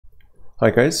Hi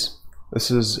guys,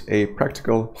 this is a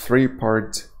practical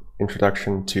three-part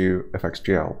introduction to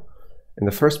FXGL. In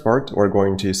the first part, we're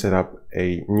going to set up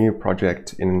a new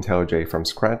project in IntelliJ from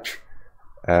scratch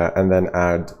and then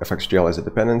add FXGL as a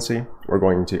dependency. We're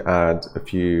going to add a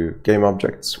few game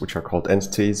objects, which are called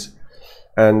entities,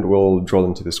 and we'll draw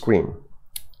them to the screen.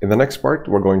 In the next part,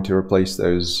 we're going to replace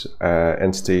those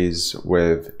entities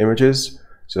with images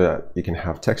so that you can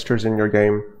have textures in your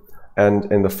game.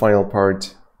 And in the final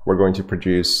part, we're going to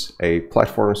produce a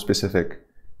platform-specific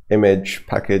image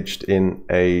packaged in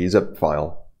a zip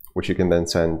file, which you can then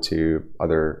send to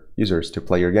other users to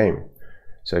play your game.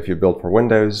 So if you build for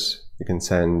Windows, you can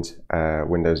send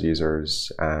Windows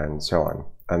users and so on.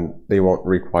 And they won't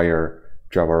require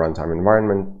Java runtime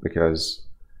environment because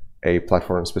a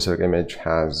platform-specific image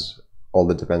has all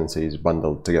the dependencies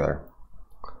bundled together.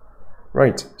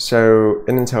 Right, so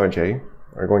in IntelliJ,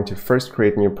 we're going to first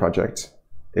create a new project.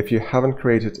 If you haven't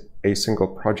created a single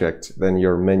project, then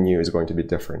your menu is going to be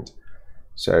different.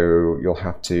 So you'll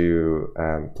have to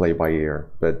play by ear,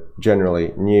 but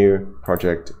generally new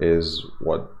project is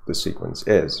what the sequence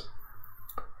is.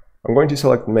 I'm going to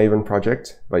select Maven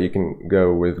project, but you can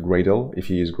go with Gradle if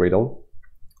you use Gradle,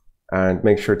 and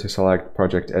make sure to select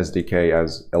project SDK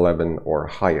as 11 or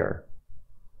higher.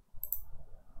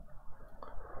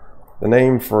 The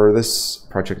name for this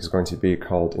project is going to be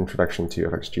called Introduction to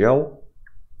FXGL.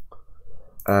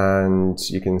 And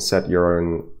you can set your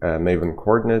own Maven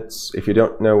coordinates. If you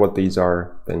don't know what these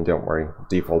are, then don't worry,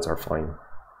 defaults are fine.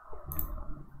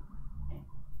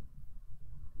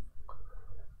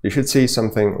 You should see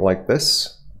something like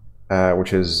this,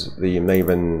 which is the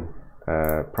Maven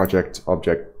project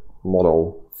object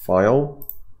model file.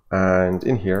 And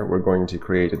in here, we're going to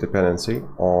create a dependency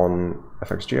on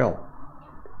FXGL.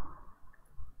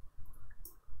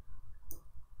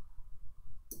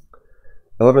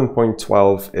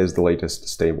 .11.12 is the latest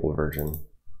stable version,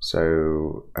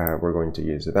 so we're going to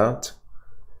use that.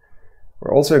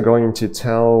 We're also going to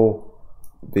tell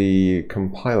the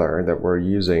compiler that we're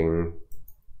using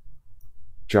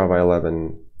Java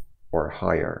 11 or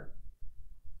higher.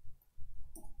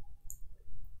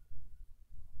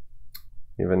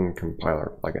 Even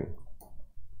compiler plugin.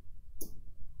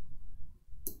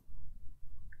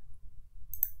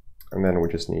 And then we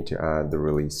just need to add the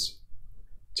release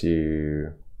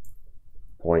to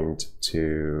point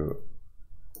to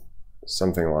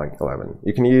something like 11.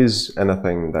 You can use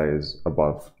anything that is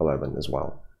above 11 as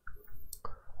well.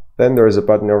 Then there is a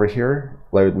button over here,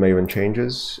 load Maven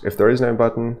changes. If there is no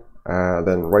button,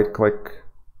 then right-click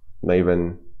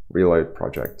Maven reload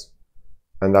project,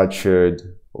 and that should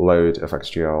load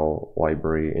FXGL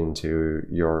library into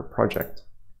your project.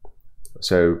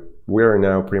 So we're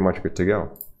now pretty much good to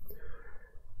go.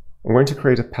 I'm going to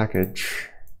create a package.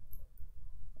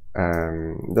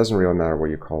 It doesn't really matter what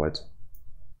you call it.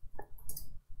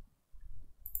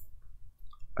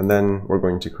 And then we're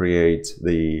going to create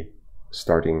the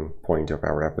starting point of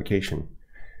our application.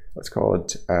 Let's call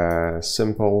it a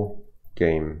simple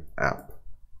game app.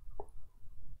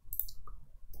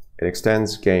 It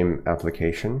extends game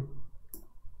application.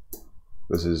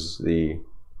 This is the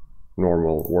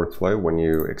normal workflow when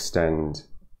you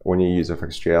use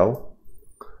FXGL.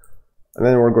 And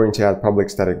then we're going to add public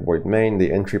static void main,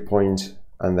 the entry point,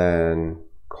 and then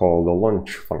call the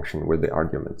launch function with the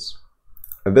arguments.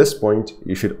 At this point,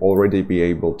 you should already be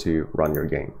able to run your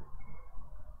game.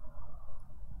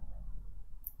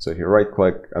 So if you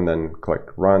right-click and then click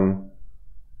Run,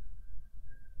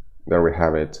 there we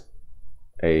have it,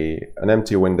 an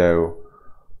empty window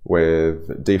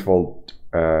with default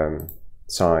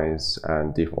size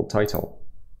and default title.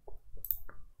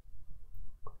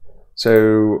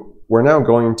 So we're now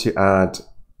going to add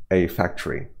a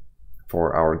factory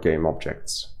for our game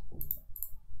objects.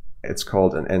 It's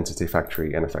called an entity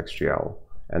factory in FXGL,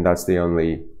 and that's the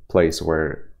only place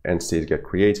where entities get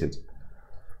created.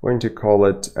 We're going to call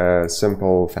it a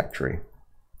simple factory.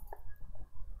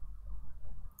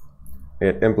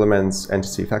 It implements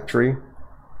entity factory,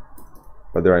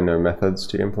 but there are no methods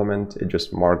to implement. It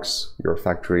just marks your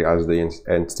factory as the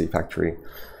entity factory.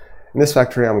 In this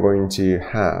factory, I'm going to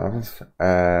have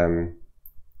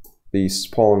the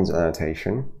spawns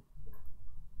annotation,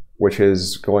 which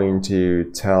is going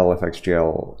to tell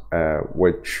FXGL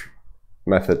which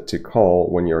method to call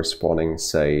when you're spawning,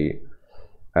 say,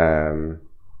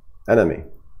 enemy.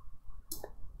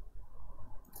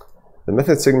 The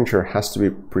method signature has to be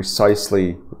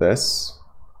precisely this.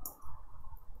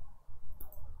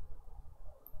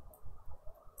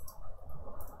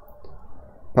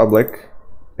 Public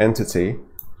entity.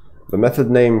 The method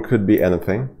name could be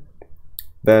anything.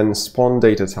 Then spawn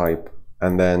data type,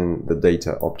 and then the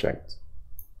data object.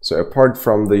 So apart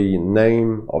from the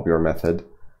name of your method,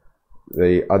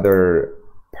 the other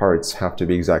parts have to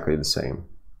be exactly the same,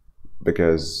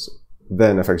 because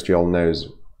then FXGL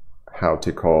knows how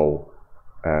to call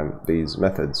these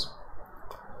methods.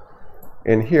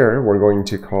 In here, we're going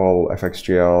to call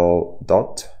FXGL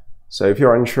dot. So if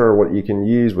you're unsure what you can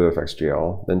use with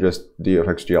FXGL, then just do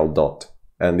FXGL dot,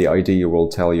 and the ID will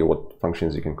tell you what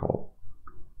functions you can call.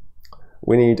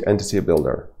 We need entity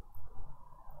builder.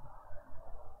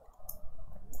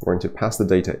 We're going to pass the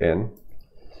data in,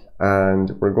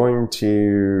 and we're going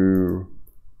to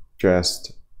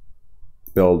just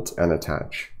build and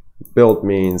attach. Build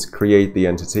means create the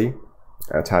entity,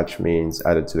 attach means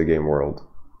add it to the game world,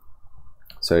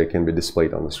 so it can be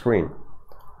displayed on the screen.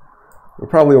 We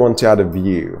probably want to add a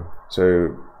view.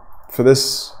 So for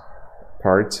this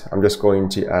part, I'm just going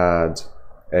to add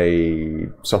a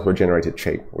software generated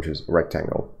shape, which is a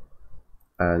rectangle.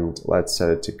 And let's set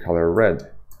it to color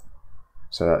red,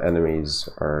 so that enemies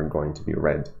are going to be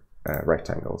red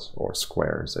rectangles, or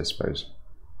squares, I suppose.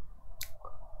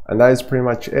 And that is pretty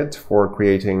much it for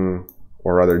creating,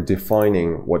 or rather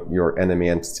defining, what your enemy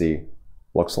entity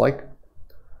looks like.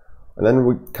 And then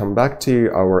we come back to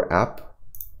our app,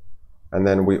 and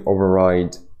then we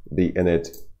override the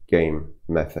init game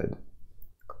method.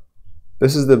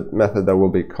 This is the method that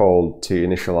will be called to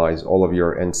initialize all of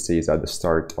your entities at the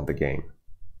start of the game.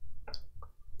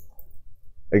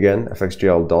 Again,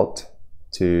 FXGL dot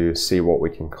to see what we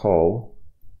can call.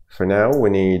 For now, we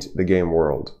need the game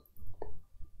world,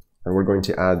 and we're going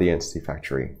to add the entity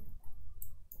factory.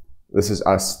 This is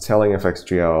us telling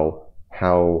FXGL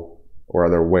how, or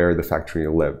rather where, the factory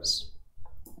lives.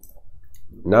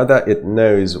 Now that it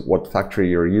knows what factory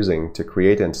you're using to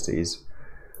create entities,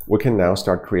 we can now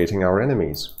start creating our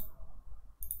enemies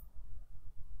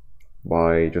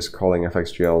by just calling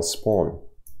FXGL spawn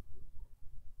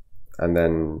and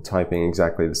then typing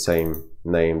exactly the same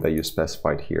name that you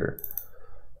specified here.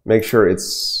 Make sure it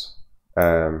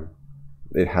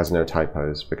has no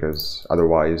typos, because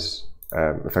otherwise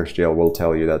FXGL will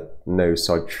tell you that no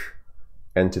such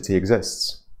entity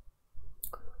exists.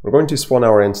 We're going to spawn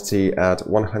our entity at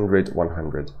 100,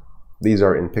 100. These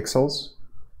are in pixels.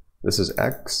 This is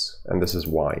X and this is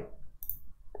Y.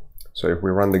 So if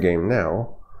we run the game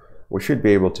now, we should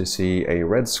be able to see a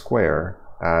red square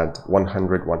at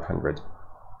 100, 100.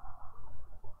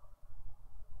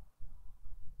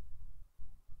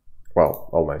 Well,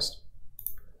 almost.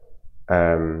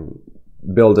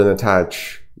 Build and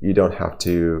attach, you don't have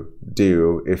to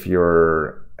do if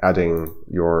you're adding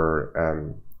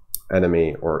your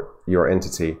enemy or your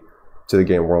entity to the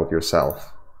game world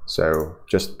yourself. So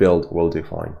just build will do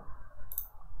fine.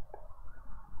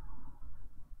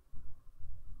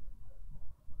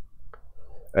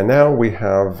 And now we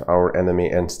have our enemy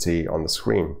entity on the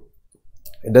screen.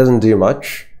 It doesn't do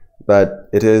much, but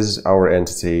it is our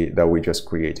entity that we just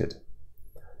created.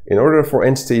 In order for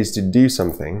entities to do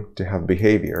something, to have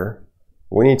behavior,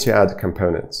 we need to add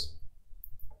components.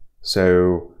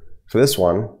 So for this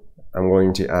one, I'm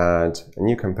going to add a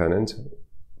new component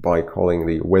by calling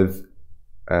the with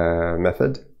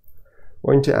method. I'm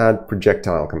going to add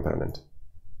projectile component,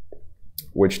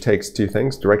 which takes two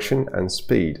things, direction and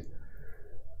speed.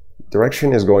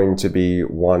 Direction is going to be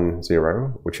 1,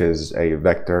 0, which is a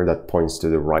vector that points to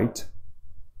the right.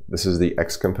 This is the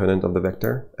X component of the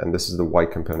vector, and this is the Y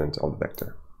component of the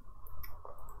vector.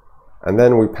 And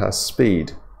then we pass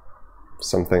speed,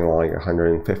 something like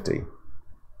 150.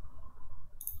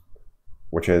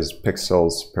 Which is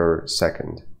pixels per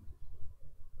second.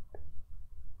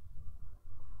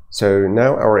 So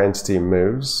now our entity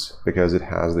moves because it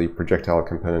has the projectile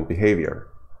component behavior.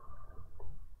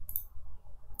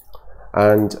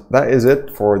 And that is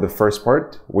it for the first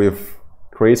part. We've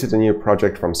created a new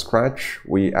project from scratch.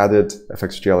 We added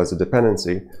FXGL as a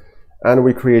dependency, and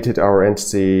we created our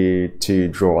entity to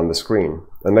draw on the screen.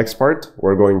 The next part,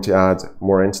 we're going to add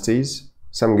more entities,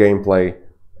 some gameplay,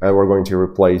 and we're going to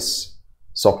replace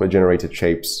software generated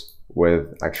shapes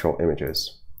with actual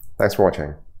images. Thanks for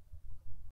watching.